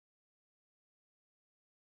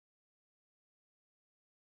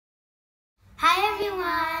Hi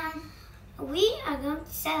everyone! We are going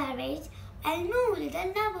to celebrate المولد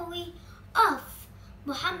النبوي of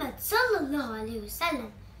Muhammad sallallahu alayhi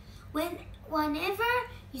wasallam. Whenever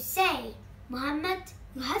you say Muhammad,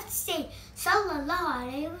 you have to say sallallahu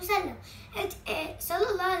alayhi wasallam.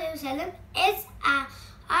 Sallallahu alayhi wasallam is an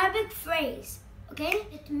Arabic phrase. Okay?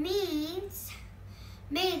 It means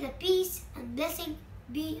may the peace and blessing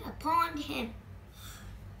be upon him.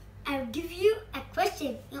 I'll give you a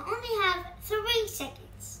question. You only have 3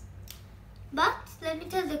 seconds. But let me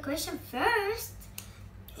tell the question first.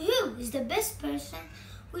 Who is the best person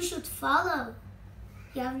we should follow?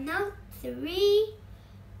 You have now 3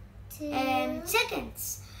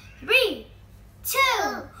 seconds. 3, 2,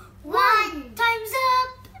 1. Time's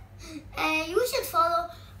up. You should follow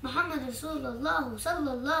Muhammad Rasulullah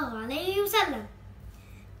sallallahu alayhi wasallam.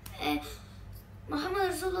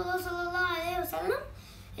 Muhammad Rasulullah sallallahu alayhi wasallam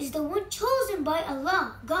is the one chosen by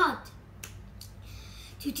Allah, God,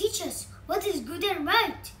 to teach us what is good and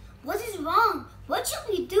right, what is wrong, what should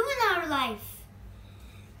we do in our life.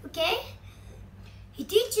 Okay? He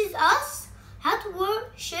teaches us how to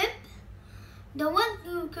worship the one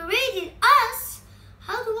who created us,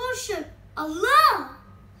 how to worship Allah,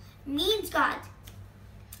 means God.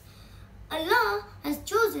 Allah has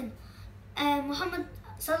chosen Muhammad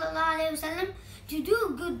sallallahu alayhi wasallam to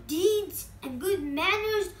do good deeds and good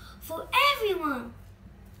manners for everyone.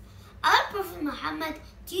 Our Prophet Muhammad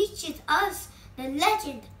teaches us the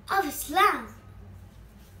legend of Islam.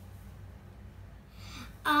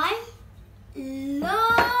 I love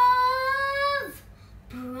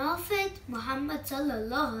Prophet Muhammad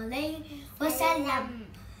sallallahu alayhi wasallam.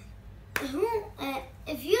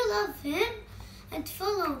 If you love him and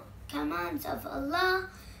follow commands of Allah,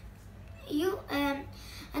 you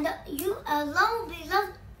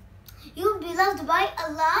will be loved by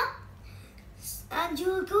Allah, and you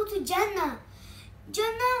will go to Jannah.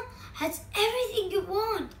 Jannah has everything you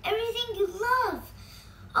want, everything you love,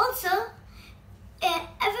 also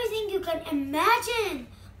everything you can imagine.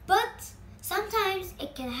 But sometimes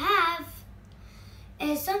it can have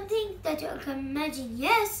something that you can imagine,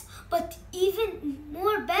 yes, but even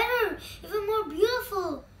more better, even more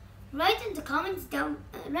beautiful. Write in the comment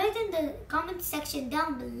section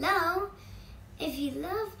down below if you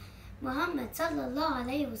love Muhammad sallallahu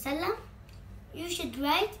alayhi wasallam. You should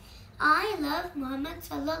write I love Muhammad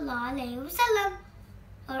sallallahu alayhi wasallam,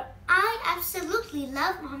 or I absolutely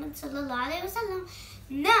love Muhammad sallallahu alayhi wasallam.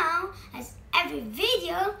 Now, as every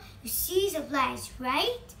video you see supplies,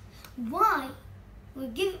 right? Why?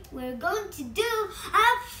 We're going to do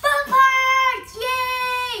a fun part!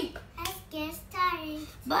 Yay! Let's get started.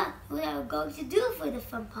 But what are we going to do for the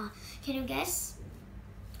fun part? Can you guess?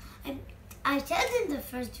 I said in the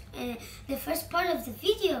first part of the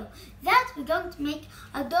video that we're going to make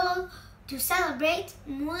a doll to celebrate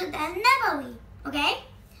Molid Al Nabwi. Okay?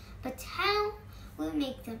 But how will we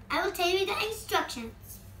make them? I will tell you the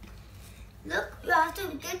instructions. Look, you have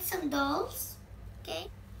to get some dolls. Okay?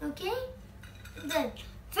 Okay? Then,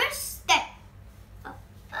 first step. Oh.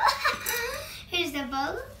 Here's the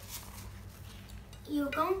bowl. You're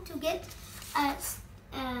going to get a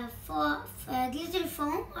glitter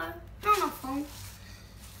foam or normal foam.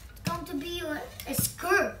 It's going to be a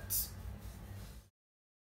skirt.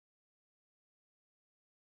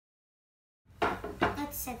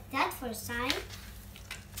 Let's set that for a side.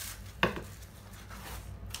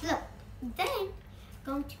 Look, then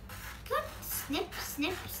going to cut, snip,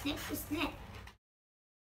 snip, snip, snip.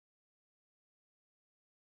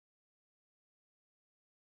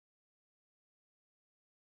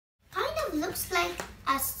 Kind of looks like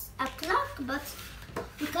a clock, but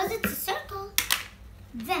because it's a circle,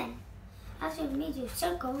 then after you made your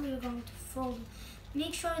circle, you're going to fold it.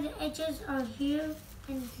 Make sure the edges are here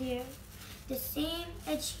and there. The same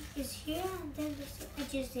edge is here and then the same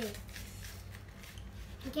edge is there.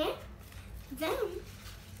 Okay? Then,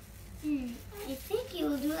 I think you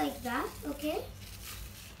will do like that, okay?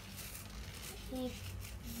 Like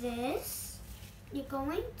this. You're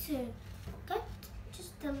going to cut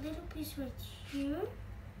just a little piece right here.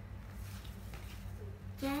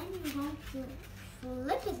 Then you're going to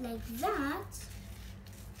flip it like that.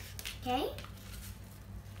 Okay?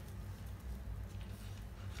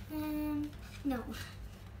 No,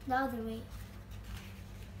 the other way.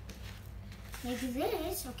 Like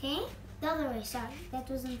this, okay? The other way, sorry. That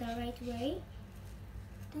wasn't the right way.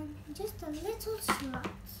 Then just a little slot.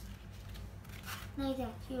 Like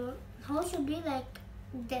that. Your hole should be like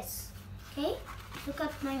this. Okay? Look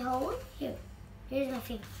at my hole. Here. Here's my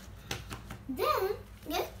finger. Then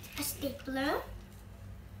get a stapler.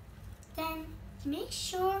 Then make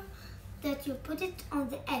sure that you put it on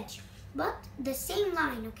the edge. but the same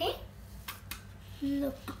line, okay?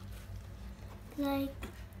 Look, like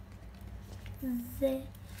the,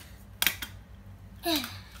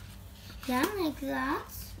 yeah, like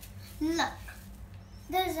that. Look,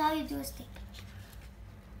 this is how you do a stick.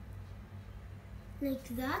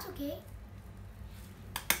 Like that, okay?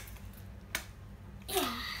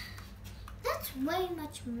 Yeah, that's way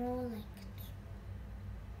much more like it.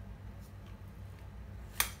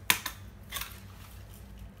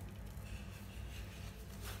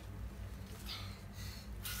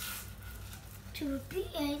 To repeat,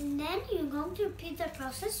 and then you're going to repeat the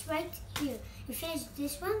process right here. You finish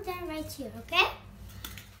this one, then right here, okay?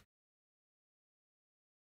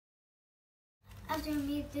 After you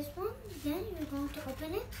make this one, then you're going to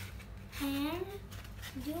open it and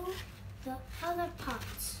do the other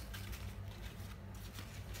parts.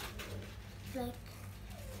 Like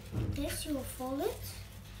this, you will fold it.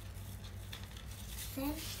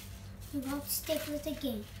 Then you're going to stick it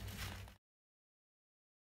again.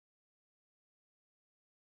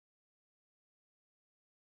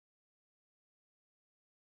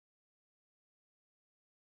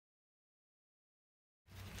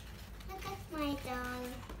 Look at my doll.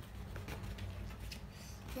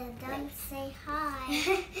 The doll say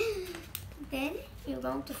hi. Then you're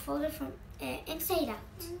going to fold it from inside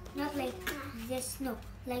out. Not like this, no.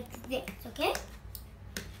 Like this, okay?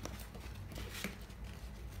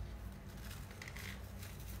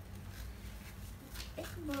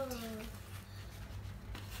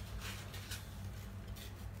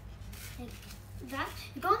 Like that.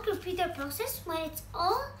 You're going to repeat the process when it's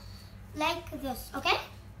all like this, okay?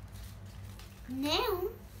 Now,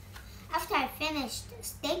 after I finished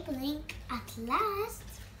stapling at last,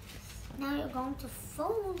 now you're going to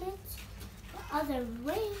fold it the other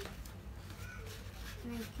way,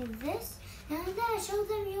 like this. And then show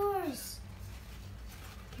them yours.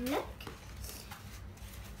 Look.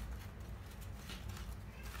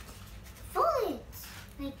 Fold it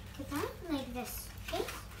like that, like this, okay?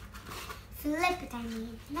 Flip it, I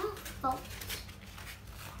mean, not fold.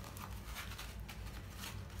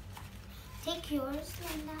 Take yours,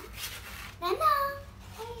 Linda. Linda,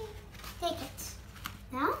 hey, take it.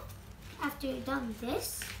 Now, after you've done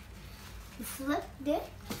this, you flip it.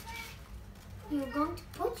 You're going to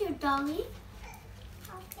put your dolly.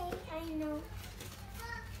 Okay, I know.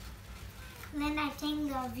 Then I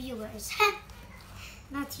thank the viewers,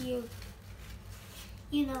 not you.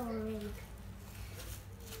 You know already.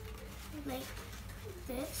 Like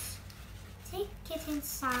this. Take it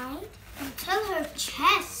inside until her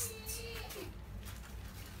chest.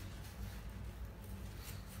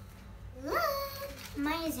 Look,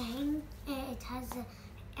 mine is hang. It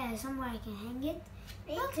has somewhere I can hang it.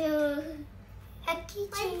 Me too. A keychain.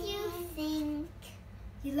 What do you think?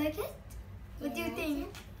 You like it? What do you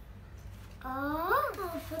think? Oh,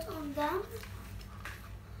 I'll put on them.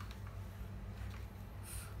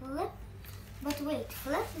 Flip. But wait,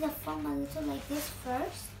 flip the foam a little like this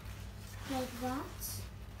first. Like that.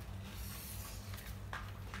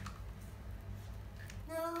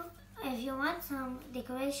 Now, if you want some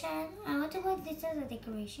decoration, I want to put this as a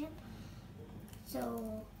decoration.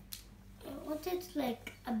 So, I want it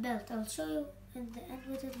like a belt. I'll show you in the end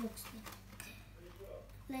what it looks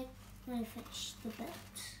like. Like when I finish the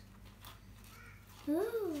belt.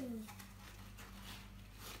 Ooh.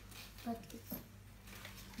 But it's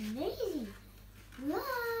amazing. Look.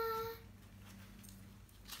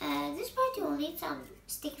 This part you will need some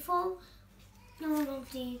sticky foam. Now we're going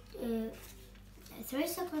to need 3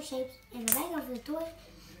 circular shapes in the back of the toy.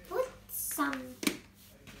 Put some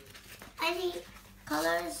any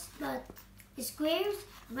colors but squares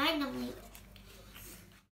randomly.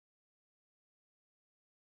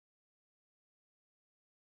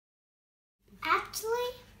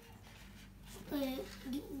 Actually,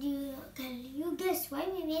 can you guess why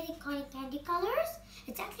we made it cotton candy colors?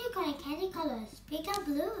 It's actually cotton candy colors, pink and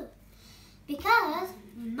blue. Because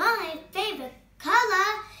my favorite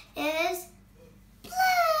color is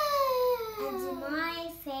blue. And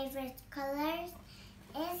my favorite colors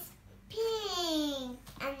is pink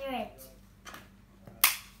and red.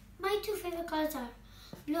 My 2 favorite colors are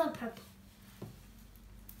blue and purple.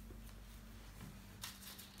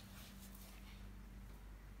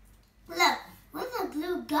 Look, with a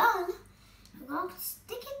glue gun, I'm going to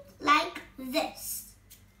stick it like this.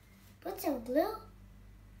 Put some glue.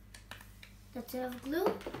 That's enough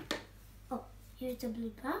glue. Oh, here's the blue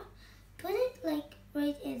part. Put it like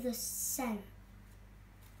right in the center.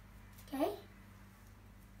 Okay?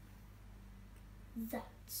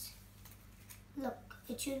 That's. Look,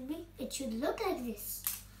 it should look like this.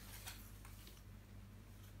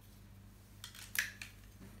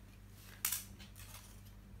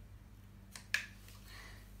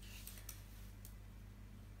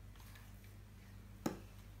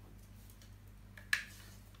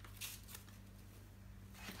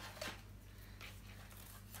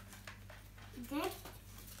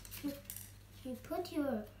 you put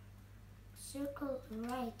your circle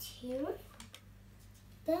right here,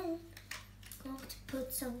 then I'm going to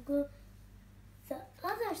put some glue the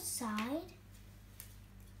other side.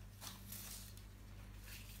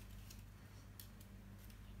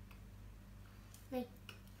 Like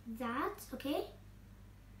that, okay?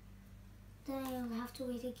 Then I'll have to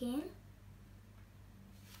wait again.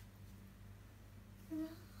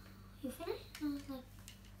 You finished? Like,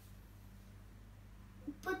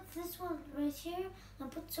 put this one right here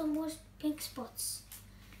and put some more pink spots.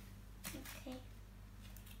 Okay.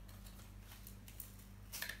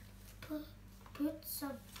 Put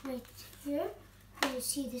some right here. Can you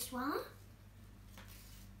see this one?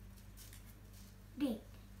 Big.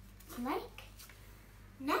 Like.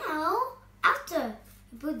 Now, after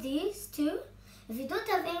you put these two, if you don't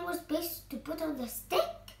have any more space to put on the stick,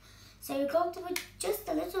 so you're going to put just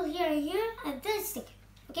a little here and here and then stick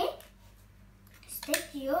it, okay? Stick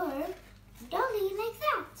your dolly like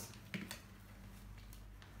that.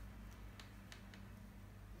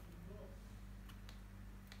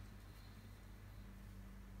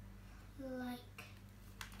 Like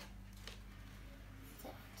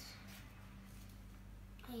that.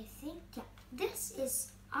 I think, yeah, this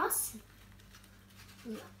is awesome.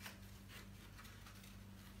 Look.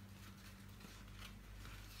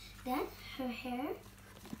 Then her hair.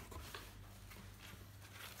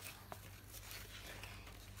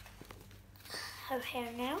 Her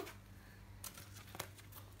hair now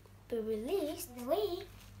be released the way.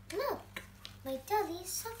 Look, my dolly is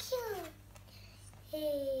so cute.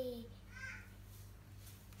 Hey,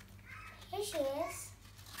 here she is.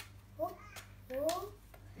 Whoop, whoop.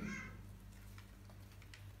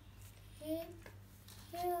 Cute.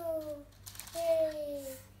 Hey,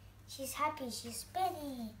 she's happy. She's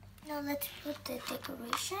spinning. Now let's put the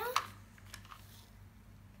decoration.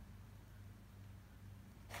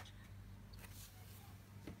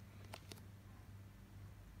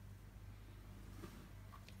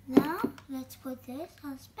 Now let's put this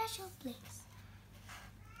on a special place.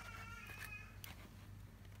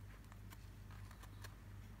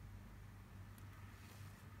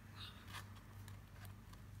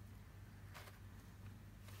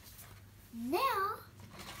 Now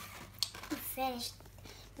we finished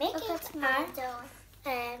making our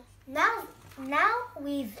now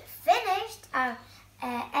we've finished our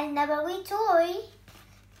Al Nabwi toy.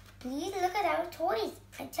 Please look at our toys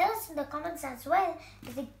and tell us in the comments as well,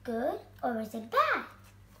 is it good or is it bad?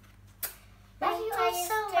 Love you all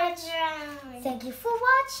so much. Thank you for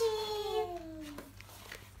watching.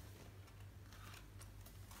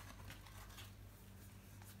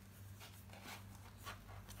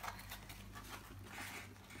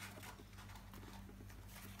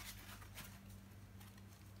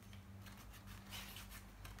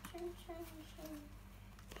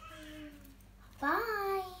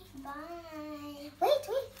 Bye. Bye. Wait.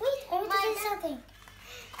 I want to say something.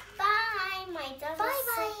 Bye. My daughter. Bye.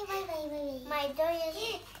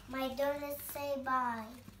 My daughter say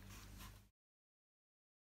bye.